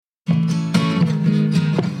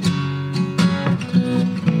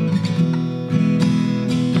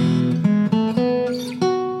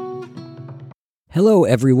Hello,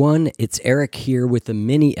 everyone. It's Eric here with a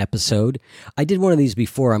mini episode. I did one of these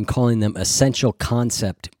before. I'm calling them Essential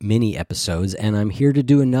Concept mini episodes, and I'm here to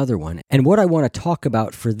do another one. And what I want to talk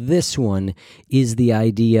about for this one is the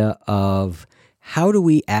idea of how do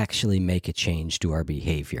we actually make a change to our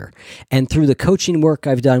behavior? And through the coaching work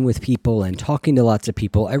I've done with people and talking to lots of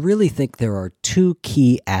people, I really think there are two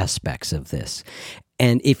key aspects of this.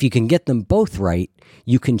 And if you can get them both right,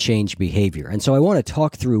 you can change behavior. And so I want to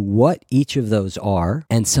talk through what each of those are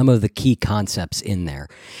and some of the key concepts in there.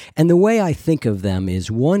 And the way I think of them is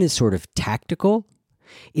one is sort of tactical.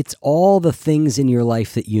 It's all the things in your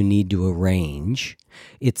life that you need to arrange.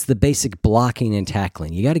 It's the basic blocking and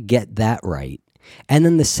tackling. You got to get that right. And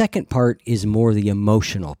then the second part is more the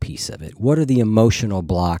emotional piece of it. What are the emotional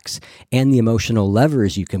blocks and the emotional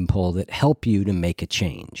levers you can pull that help you to make a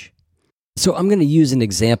change? So I'm going to use an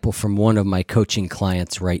example from one of my coaching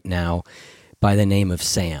clients right now by the name of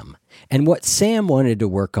Sam. And what Sam wanted to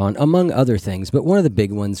work on, among other things, but one of the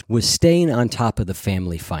big ones was staying on top of the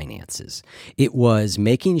family finances. It was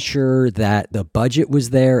making sure that the budget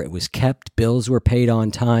was there, it was kept, bills were paid on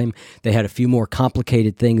time, they had a few more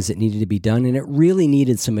complicated things that needed to be done, and it really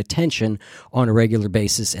needed some attention on a regular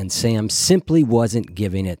basis, and Sam simply wasn't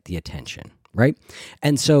giving it the attention. Right?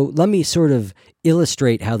 And so let me sort of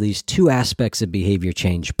illustrate how these two aspects of behavior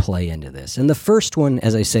change play into this. And the first one,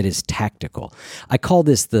 as I said, is tactical. I call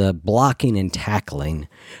this the blocking and tackling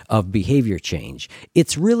of behavior change.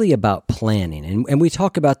 It's really about planning. And we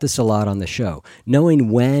talk about this a lot on the show.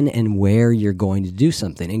 Knowing when and where you're going to do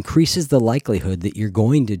something increases the likelihood that you're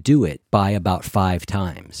going to do it by about 5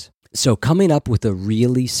 times. So coming up with a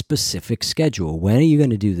really specific schedule. When are you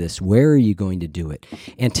going to do this? Where are you going to do it?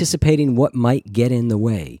 Anticipating what might get in the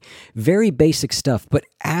way. Very basic stuff, but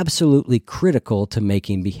absolutely critical to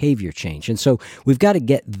making behavior change. And so we've got to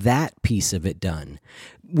get that piece of it done.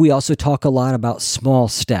 We also talk a lot about small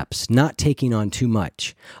steps, not taking on too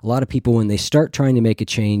much. A lot of people, when they start trying to make a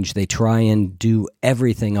change, they try and do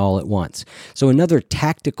everything all at once. So another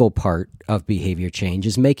tactical part of behavior change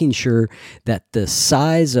is making sure that the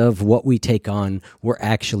size of what we take on, we're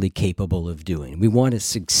actually capable of doing. We want to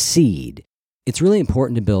succeed. It's really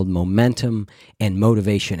important to build momentum and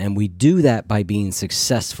motivation, and we do that by being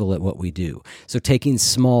successful at what we do. So taking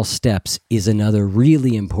small steps is another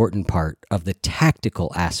really important part of the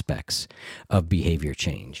tactical aspects of behavior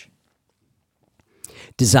change.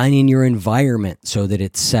 Designing your environment so that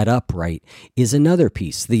it's set up right is another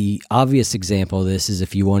piece. The obvious example of this is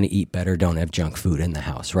if you want to eat better, don't have junk food in the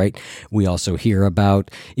house, right? We also hear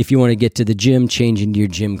about if you want to get to the gym, change into your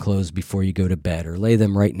gym clothes before you go to bed or lay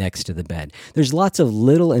them right next to the bed. There's lots of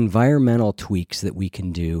little environmental tweaks that we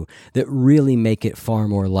can do that really make it far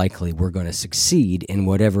more likely we're going to succeed in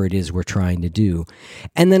whatever it is we're trying to do.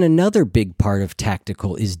 And then another big part of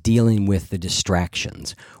tactical is dealing with the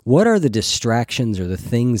distractions. What are the distractions or the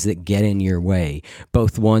things that get in your way,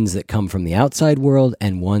 both ones that come from the outside world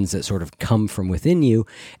and ones that sort of come from within you,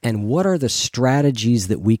 and what are the strategies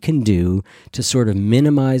that we can do to sort of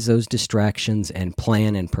minimize those distractions and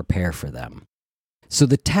plan and prepare for them? So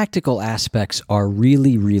the tactical aspects are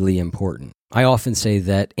really, really important. I often say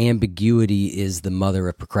that ambiguity is the mother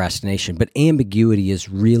of procrastination, but ambiguity is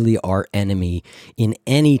really our enemy in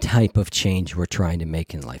any type of change we're trying to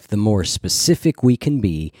make in life. The more specific we can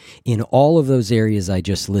be in all of those areas I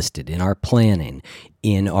just listed, in our planning,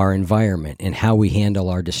 in our environment, and how we handle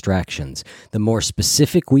our distractions, the more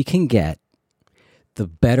specific we can get, the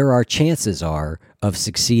better our chances are of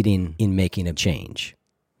succeeding in making a change.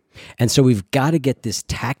 And so we've got to get this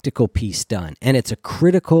tactical piece done, and it's a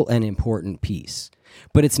critical and important piece,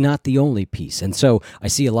 but it's not the only piece. And so I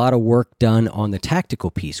see a lot of work done on the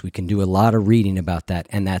tactical piece. We can do a lot of reading about that,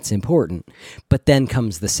 and that's important. But then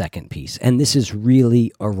comes the second piece, and this is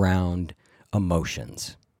really around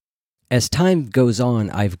emotions. As time goes on,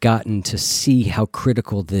 I've gotten to see how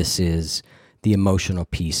critical this is, the emotional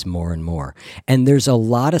piece, more and more. And there's a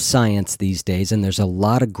lot of science these days, and there's a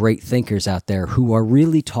lot of great thinkers out there who are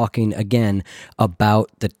really talking, again,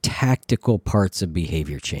 about the tactical parts of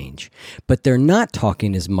behavior change. But they're not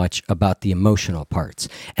talking as much about the emotional parts.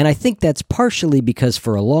 And I think that's partially because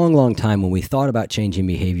for a long, long time, when we thought about changing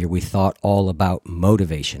behavior, we thought all about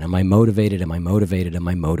motivation. Am I motivated? Am I motivated? Am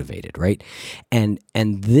I motivated? Right? And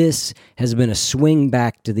this has been a swing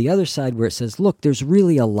back to the other side where it says, look, there's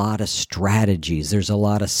really a lot of strategy. There's a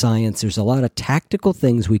lot of science. There's a lot of tactical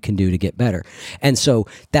things we can do to get better. And so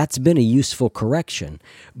that's been a useful correction.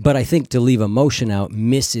 But I think to leave emotion out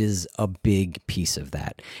misses a big piece of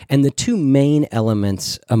that. And the two main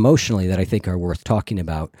elements emotionally that I think are worth talking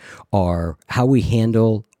about are how we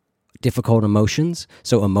handle difficult emotions.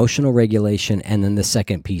 So emotional regulation. And then the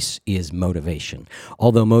second piece is motivation.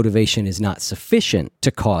 Although motivation is not sufficient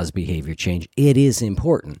to cause behavior change, it is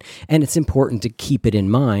important. And it's important to keep it in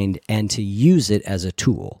mind and to use it as a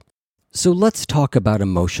tool. So let's talk about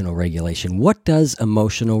emotional regulation. What does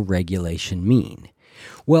emotional regulation mean?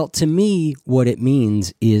 Well, to me, what it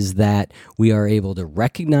means is that we are able to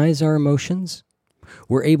recognize our emotions.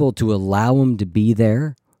 We're able to allow them to be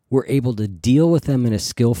there. We're able to deal with them in a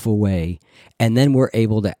skillful way. And then we're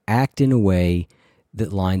able to act in a way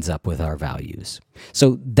that lines up with our values.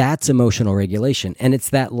 So that's emotional regulation. And it's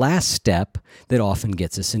that last step that often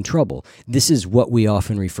gets us in trouble. This is what we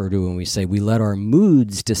often refer to when we say we let our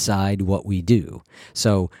moods decide what we do.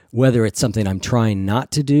 So whether it's something I'm trying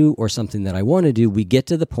not to do or something that I want to do, we get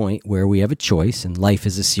to the point where we have a choice, and life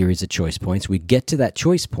is a series of choice points. We get to that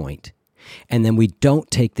choice point, and then we don't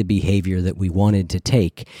take the behavior that we wanted to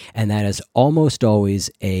take. And that is almost always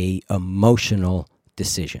an emotional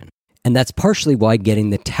decision. And that's partially why getting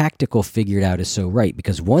the tactical figured out is so right,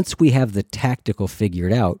 because once we have the tactical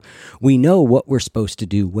figured out, we know what we're supposed to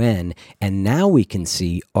do when, and now we can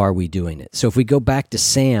see, are we doing it? So if we go back to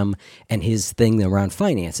Sam and his thing around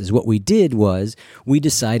finances, what we did was we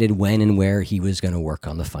decided when and where he was going to work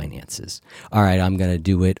on the finances. All right, I'm going to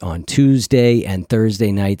do it on Tuesday and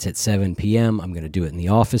Thursday nights at 7 p.m. I'm going to do it in the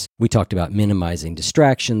office. We talked about minimizing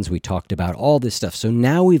distractions. We talked about all this stuff. So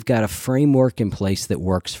now we've got a framework in place that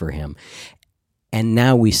works for him. And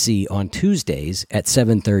now we see on Tuesdays at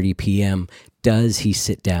 7:30 p.m., does he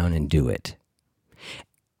sit down and do it?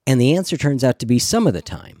 And the answer turns out to be some of the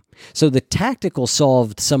time. So the tactical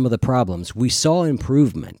solved some of the problems. We saw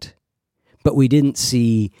improvement, but we didn't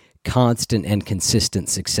see constant and consistent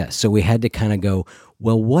success. So we had to kind of go,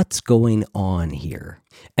 well, what's going on here?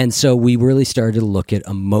 And so we really started to look at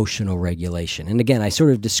emotional regulation. And again, I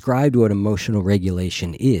sort of described what emotional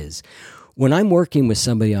regulation is. When I'm working with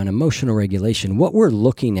somebody on emotional regulation, what we're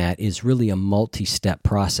looking at is really a multi-step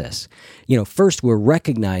process. First we're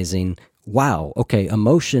recognizing, wow, okay,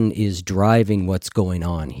 emotion is driving what's going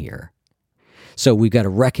on here. So we've got to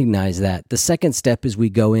recognize that. The second step is we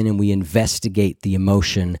go in and we investigate the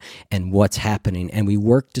emotion and what's happening, and we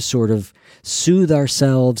work to sort of soothe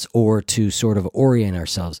ourselves or to sort of orient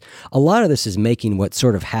ourselves. A lot of this is making what's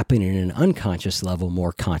sort of happening at an unconscious level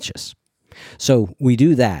more conscious. So we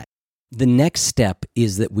do that. The next step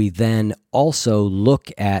is that we then also look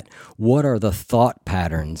at what are the thought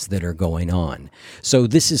patterns that are going on. So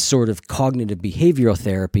this is sort of cognitive behavioral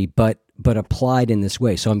therapy, but applied in this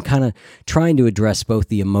way. So I'm kind of trying to address both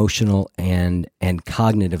the emotional and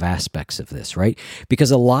cognitive aspects of this, right?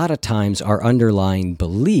 Because a lot of times our underlying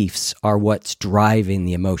beliefs are what's driving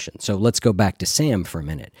the emotion. So let's go back to Sam for a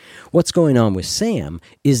minute. What's going on with Sam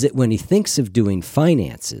is that when he thinks of doing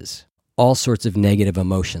finances, all sorts of negative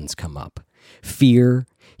emotions come up. Fear,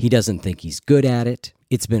 he doesn't think he's good at it.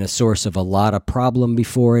 It's been a source of a lot of problem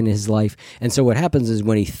before in his life. And so what happens is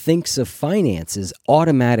when he thinks of finances,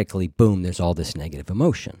 automatically, boom, there's all this negative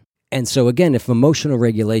emotion. And so again, if emotional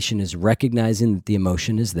regulation is recognizing that the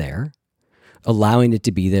emotion is there, allowing it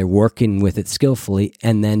to be there, working with it skillfully,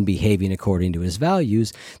 and then behaving according to his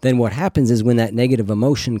values, then what happens is when that negative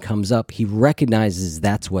emotion comes up, he recognizes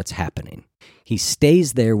that's what's happening. He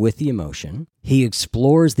stays there with the emotion. He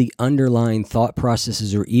explores the underlying thought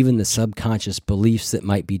processes or even the subconscious beliefs that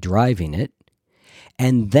might be driving it.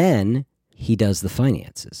 And then he does the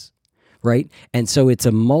finances, right? And so it's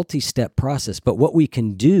a multi-step process. But what we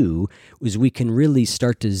can do is we can really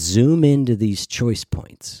start to zoom into these choice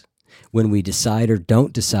points when we decide or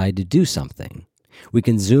don't decide to do something. We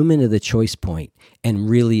can zoom into the choice point and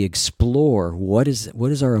really explore what is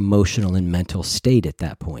our emotional and mental state at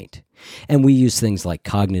that point. And we use things like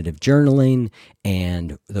cognitive journaling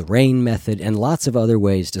and the RAIN method and lots of other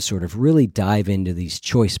ways to sort of really dive into these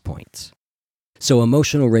choice points. So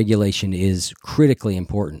emotional regulation is critically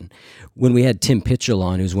important. When we had Tim Pitchell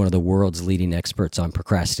on, who's one of the world's leading experts on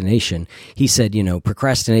procrastination, he said,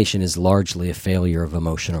 procrastination is largely a failure of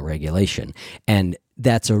emotional regulation. And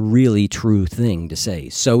that's a really true thing to say.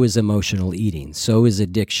 So is emotional eating. So is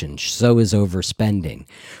addiction. So is overspending,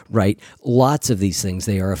 right? Lots of these things,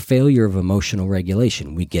 they are a failure of emotional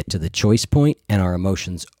regulation. We get to the choice point and our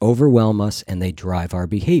emotions overwhelm us and they drive our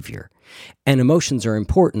behavior. And emotions are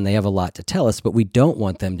important. They have a lot to tell us, but we don't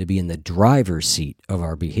want them to be in the driver's seat of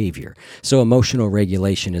our behavior. So emotional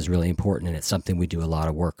regulation is really important, and it's something we do a lot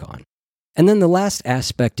of work on. And then the last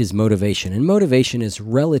aspect is motivation. And motivation is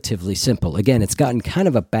relatively simple. Again, it's gotten kind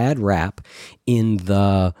of a bad rap in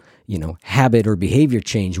the habit or behavior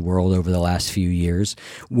change world over the last few years,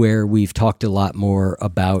 where we've talked a lot more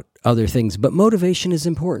about other things. But motivation is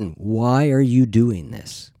important. Why are you doing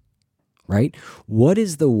this? right? What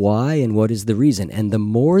is the why and what is the reason? And the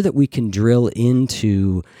more that we can drill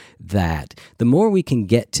into that, the more we can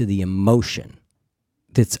get to the emotion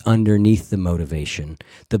that's underneath the motivation,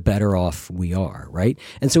 the better off we are, right?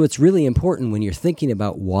 And so it's really important when you're thinking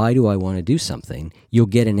about why do I want to do something, you'll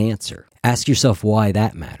get an answer. Ask yourself why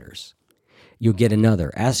that matters. You'll get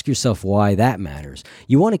another. Ask yourself why that matters.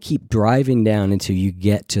 You want to keep driving down until you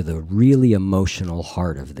get to the really emotional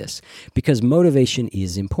heart of this, because motivation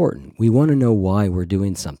is important. We want to know why we're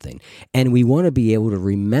doing something, and we want to be able to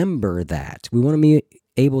remember that. We want to be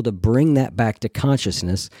able to bring that back to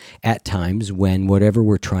consciousness at times when whatever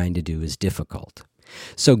we're trying to do is difficult.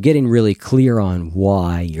 So getting really clear on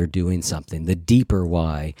why you're doing something, the deeper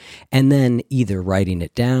why, and then either writing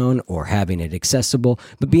it down or having it accessible,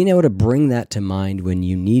 but being able to bring that to mind when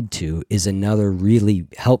you need to is another really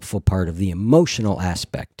helpful part of the emotional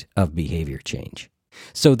aspect of behavior change.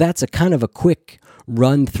 So that's a kind of a quick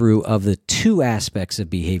run through of the two aspects of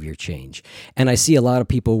behavior change. And I see a lot of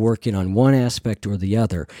people working on one aspect or the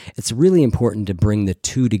other. It's really important to bring the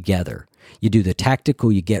two together. You do the tactical,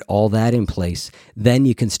 you get all that in place, then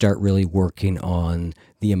you can start really working on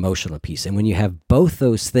the emotional piece. And when you have both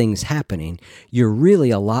those things happening, you're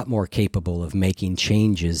really a lot more capable of making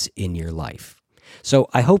changes in your life. So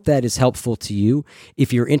I hope that is helpful to you.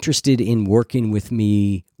 If you're interested in working with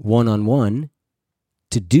me one-on-one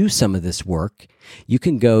to do some of this work, you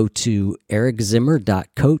can go to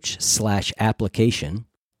ericzimmer.coach/application.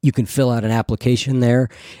 You can fill out an application there,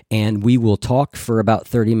 and we will talk for about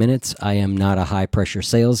 30 minutes. I am not a high-pressure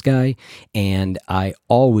sales guy, and I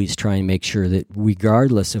always try and make sure that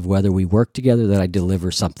regardless of whether we work together, that I deliver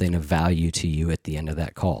something of value to you at the end of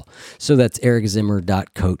that call. So that's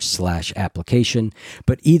ericzimmer.coach/application.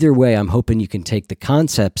 But either way, I'm hoping you can take the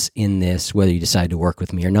concepts in this, whether you decide to work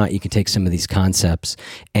with me or not. You can take some of these concepts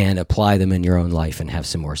and apply them in your own life and have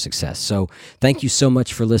some more success. So thank you so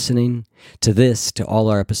much for listening to this, to all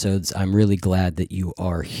our episodes. I'm really glad that you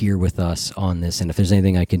are here with us on this. And if there's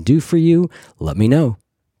anything I can do for you, let me know.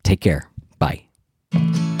 Take care.